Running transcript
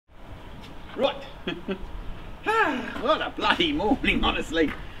Right. What a bloody morning,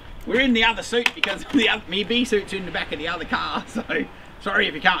 honestly. We're in the other suit because my bee suit's in the back of the other car, so sorry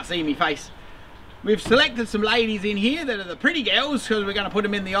if you can't see me face. We've selected some ladies in here that are the pretty girls because we're going to put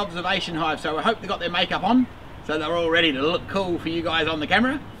them in the observation hive, so I hope they've got their makeup on so they're all ready to look cool for you guys on the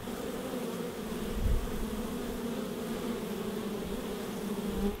camera.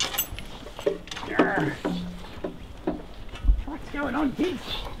 What's going on, kids?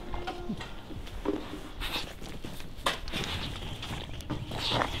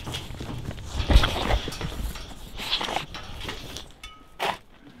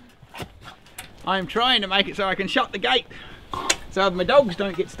 I'm trying to make it so I can shut the gate so my dogs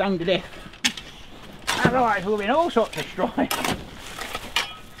don't get stung to death. Otherwise we'll be in all sorts of strife.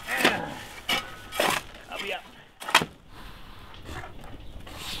 I'll be up.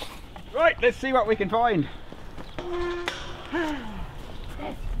 Right, let's see what we can find.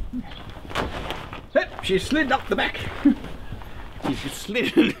 She's slid up the back. She's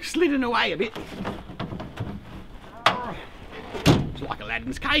slidden away a bit. It's like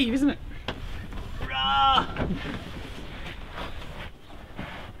Aladdin's cave, isn't it?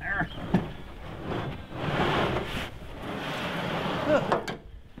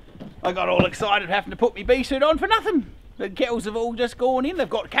 I got all excited having to put my bee suit on for nothing. The kettles have all just gone in. They've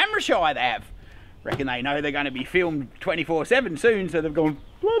got camera shy, they have. Reckon they know they're going to be filmed 24/7 soon, so they've gone,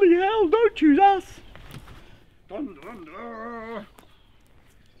 bloody hell, don't choose us. Dun, dun, dun.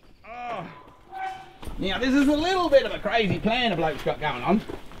 Oh. Now this is a little bit of a crazy plan a bloke's got going on.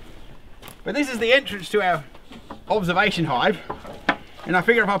 But this is the entrance to our observation hive. And I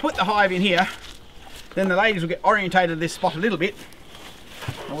figure if I put the hive in here, then the ladies will get orientated to this spot a little bit.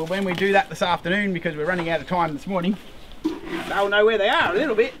 Well, when we do that this afternoon, because we're running out of time this morning, they'll know where they are a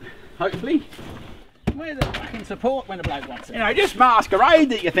little bit, hopefully. Where's the fucking support when a bloke wants it? You know, just masquerade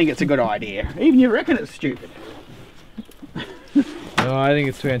that you think it's a good idea. Even you reckon it's stupid. No, I think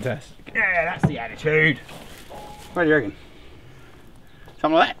it's fantastic. Yeah, that's the attitude. What do you reckon?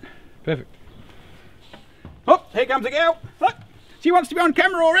 Something like that? Perfect. Oh, here comes a girl. Look, she wants to be on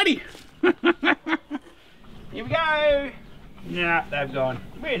camera already. Here we go. Nah, they've gone.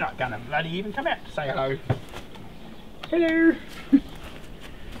 We're not gonna bloody even come out to say hello. Hello.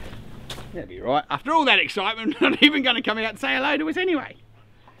 That'll be right. After all that excitement, we're not even gonna come out and say hello to us anyway.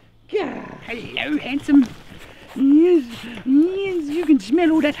 Yeah. Hello, handsome. Yes, yes, you can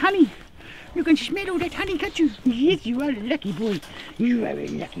smell all that honey. You can smell all that honey, can't you? Yes, you are a lucky boy. You are a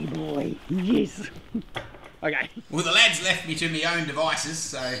lucky boy. Yes. Okay. Well, the lads left me to my own devices,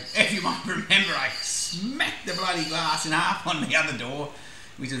 so if you might remember, I smacked the bloody glass in half on the other door,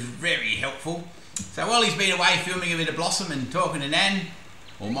 which was very helpful. So while he's been away filming a bit of Blossom and talking to Nan,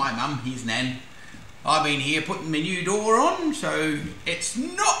 or my mum, his Nan, I've been here putting my new door on, so it's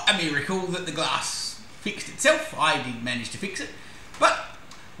not a miracle that the glass fixed itself. I did manage to fix it. But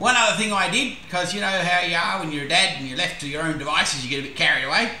one other thing I did, because you know how you are when you're a dad and you're left to your own devices, you get a bit carried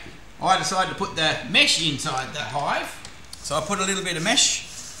away. I decided to put the mesh inside the hive. So I put a little bit of mesh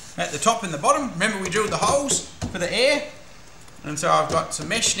at the top and the bottom. Remember we drilled the holes for the air? And so I've got some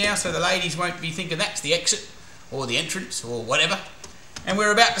mesh now so the ladies won't be thinking that's the exit or the entrance or whatever. And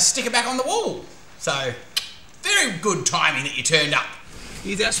we're about to stick it back on the wall. So, very good timing that you turned up.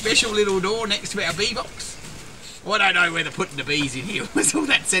 Here's our special little door next to our bee box. Well, I don't know whether putting the bees in here was all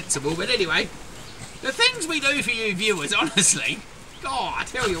that sensible, but anyway. The things we do for you viewers, honestly, God, I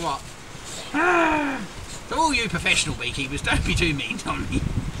tell you what. To all you professional beekeepers, don't be too mean on me.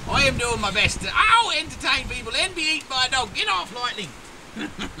 I am doing my best to entertain people and be eaten by a dog. Get off, lightning.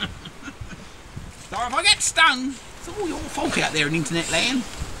 So if I get stung, it's all your fault out there in internet land.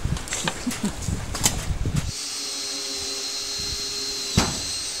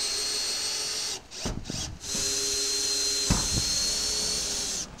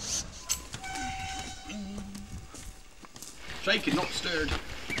 Shaken, not stirred.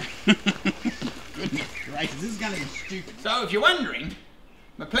 Goodness gracious, this is going to be stupid. So if you're wondering,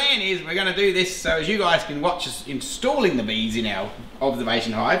 my plan is we're going to do this so as you guys can watch us installing the bees in our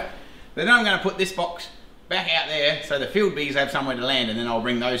observation hive. But then I'm going to put this box back out there so the field bees have somewhere to land, and then I'll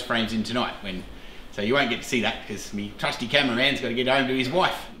bring those frames in tonight. So you won't get to see that because me trusty cameraman's got to get home to his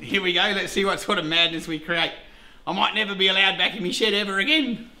wife. Here we go, let's see what sort of madness we create. I might never be allowed back in my shed ever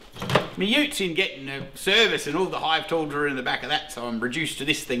again. My ute's in getting a service and all the hive tools are in the back of that, so I'm reduced to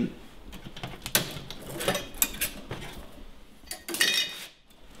this thing.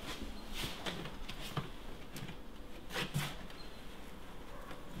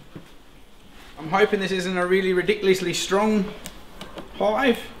 I'm hoping this isn't a really ridiculously strong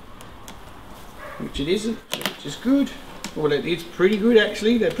hive, which it isn't, which is good. Well, it's pretty good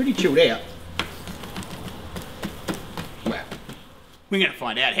actually, they're pretty chilled out. We're going to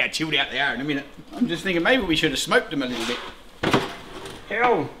find out how chilled out they are in a minute. I'm just thinking maybe we should have smoked them a little bit.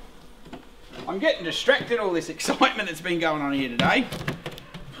 Hell, I'm getting distracted, all this excitement that's been going on here today.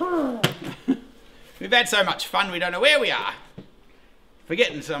 We've had so much fun we don't know where we are.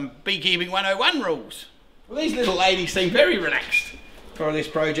 Forgetting some beekeeping 101 rules. Well, these little ladies seem very relaxed for this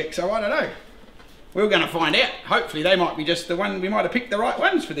project, so I don't know. We're going to find out. Hopefully they might be just the one, we might have picked the right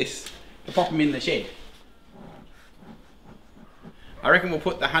ones for this, to pop them in the shed. I reckon we'll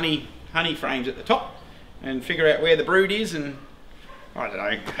put the honey frames at the top and figure out where the brood is, and I don't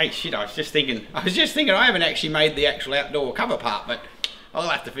know. Hey shit, I was just thinking I haven't actually made the actual outdoor cover part, but I'll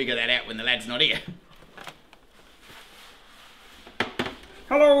have to figure that out when the lad's not here.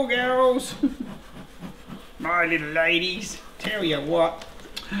 Hello girls. My little ladies. Tell you what,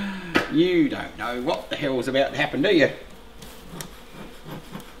 you don't know what the hell's about to happen, do you?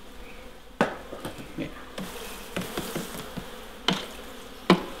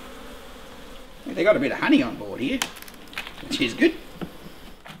 They got a bit of honey on board here, which is good.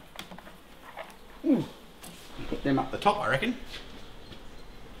 Ooh. Put them up the top, I reckon.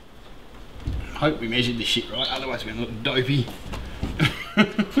 Hope we measured this shit right, otherwise we're going to look dopey.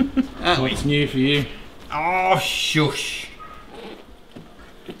 What's new for you? Oh, shush.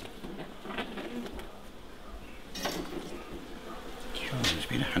 Oh, there's a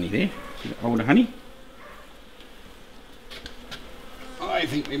bit of honey there. A bit of older honey. I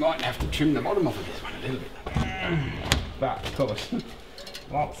think we might have to trim the bottom off of this one a little bit. But, of course,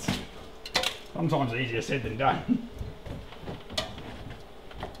 lots. Sometimes easier said than done.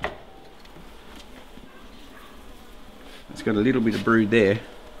 It's got a little bit of brood there.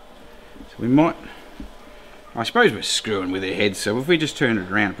 So we might, I suppose we're screwing with their heads, so if we just turn it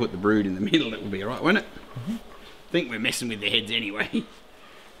around and put the brood in the middle, it will be alright, won't it? I think we're messing with their heads anyway.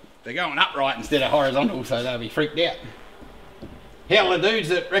 They're going upright instead of horizontal, so they'll be freaked out. Hell, the dudes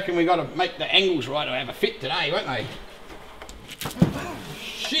that reckon we got to make the angles right to have a fit today, won't they? Oh,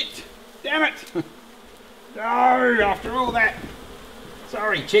 shit! Damn it! No, after all that.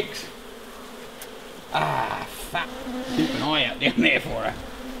 Sorry, chicks. Ah, fuck. Keep an eye out down there for her.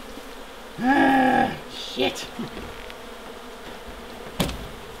 Ah, shit.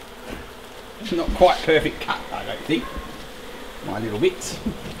 It's not quite perfect cut, I don't think. My little bits.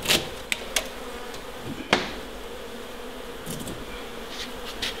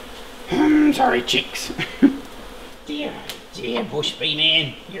 Sorry, chicks. Dear bush bee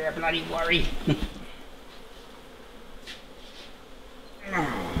man, you're a bloody worry.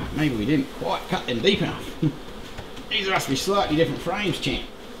 Oh, maybe we didn't quite cut them deep enough. These must be slightly different frames, champ.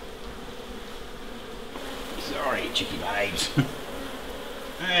 Sorry, chickie babes.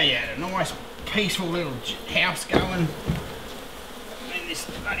 Oh yeah, a nice peaceful little house going. And this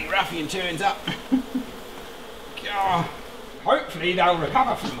bloody ruffian turns up. God. Hopefully they'll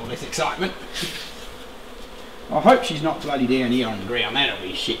recover from all this excitement. I hope she's not bloody down here on the ground, that'll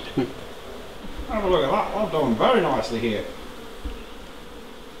be shit. Have a look at that, I'm doing very nicely here.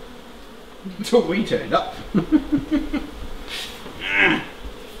 Until we turned up.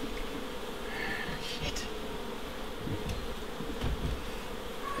 Shit.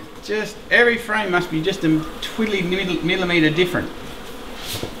 Just, every frame must be just a twiddly millimetre different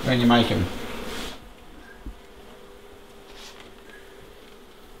when you make them.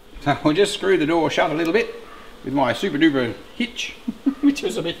 So I'll just screw the door shut a little bit with my super duper hitch, which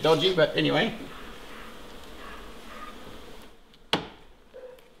was a bit dodgy, but anyway.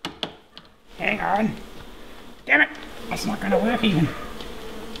 Hang on. Damn it, that's not going to work even.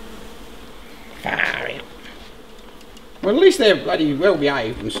 Far out. Well, at least they're bloody well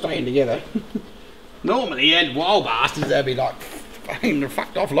behaved and staying together. Normally, had wild bastards, they'd be like, fucking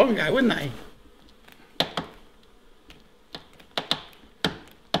fucked off long ago, wouldn't they?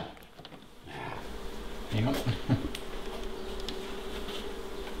 Hang on.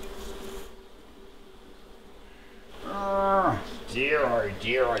 Oh dear,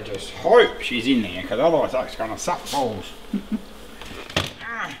 I just hope she's in there, because otherwise that's going to suck balls.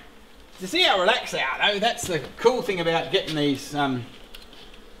 To see how relaxed they are though, that's the cool thing about getting these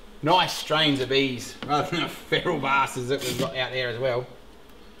nice strains of bees, rather than the feral bastards that we've got out there as well.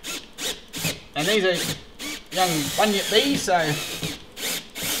 And these are young bunyip bees, so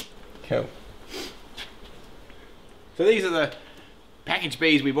cool. So these are the package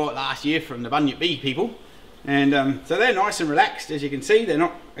bees we bought last year from the bunyip bee people, and so they're nice and relaxed. As you can see, they're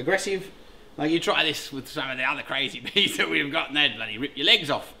not aggressive. Like, you try this with some of the other crazy bees that we've got and they'd bloody rip your legs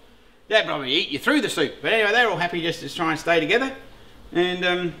off. They'd probably eat you through the soup. But anyway, they're all happy just to try and stay together.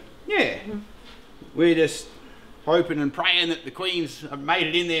 And yeah, we're just hoping and praying that the queens have made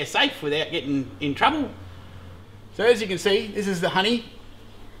it in there safe without getting in trouble. So as you can see, this is the honey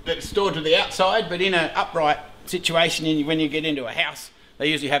that's stored to the outside, but in an upright situation, when you get into a house, they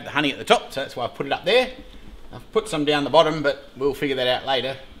usually have the honey at the top, so that's why I've put it up there. I've put some down the bottom, but we'll figure that out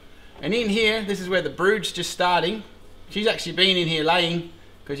later. And in here, this is where the brood's just starting. She's actually been in here laying,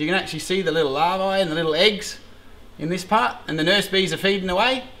 because you can actually see the little larvae and the little eggs in this part, and the nurse bees are feeding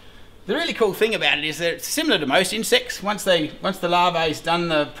away. The really cool thing about it is that it's similar to most insects. Once the larvae's done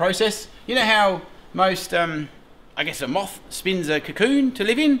the process, you know how most, I guess a moth spins a cocoon to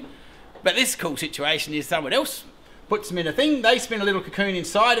live in? But this cool situation is someone else puts them in a thing, they spin a little cocoon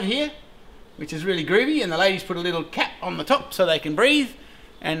inside of here, which is really groovy, and the ladies put a little cap on the top so they can breathe,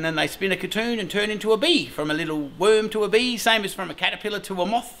 and then they spin a cocoon and turn into a bee, from a little worm to a bee, same as from a caterpillar to a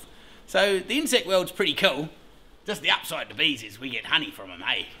moth. So the insect world's pretty cool. Just the upside to bees is we get honey from them,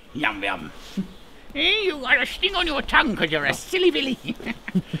 hey? Yum yum. Hey, you got a sting on your tongue because you're a silly Billy.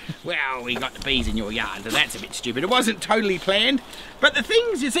 Well, we got the bees in your yard, so that's a bit stupid. It wasn't totally planned. But the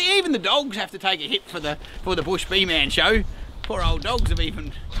things, you see, even the dogs have to take a hit for the Bush Bee Man show. Poor old dogs have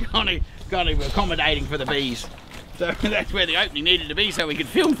even gone to accommodating for the bees. So that's where the opening needed to be so we could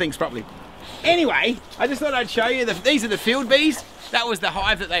film things properly. Anyway, I just thought I'd show you, these are the field bees. That was the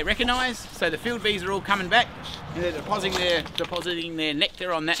hive that they recognised. So the field bees are all coming back and they're depositing their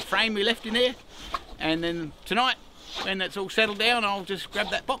nectar on that frame we left in there. And then tonight, when that's all settled down, I'll just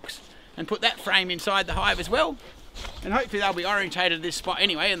grab that box and put that frame inside the hive as well. And hopefully they'll be orientated at this spot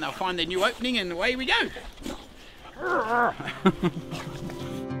anyway, and they'll find their new opening, and away we go.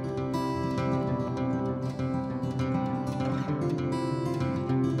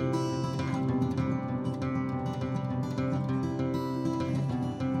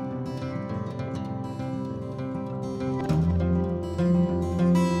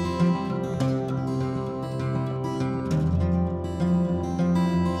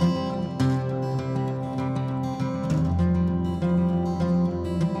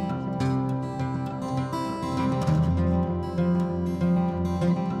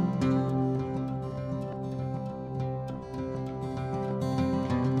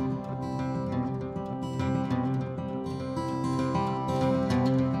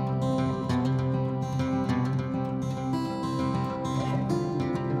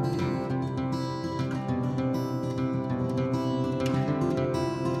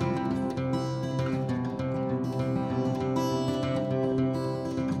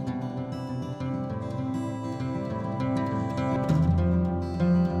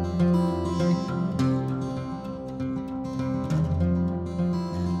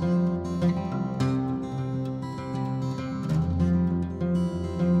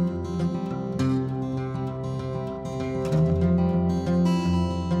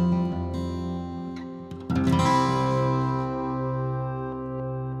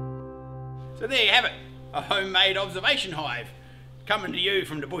 So there you have it, a homemade observation hive coming to you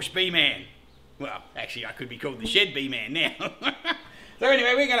from the Bush Bee Man. Well, actually I could be called the Shed Bee Man now. So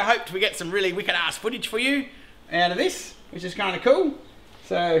anyway, we're going to hope we get some really wicked ass footage for you out of this, which is kind of cool.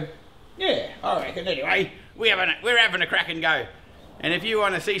 So yeah, I reckon anyway, we're having a crack and go. And if you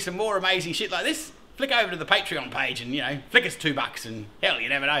want to see some more amazing shit like this, flick over to the Patreon page and, you know, flick us $2 and hell, you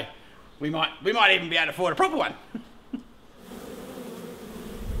never know. We might even be able to afford a proper one.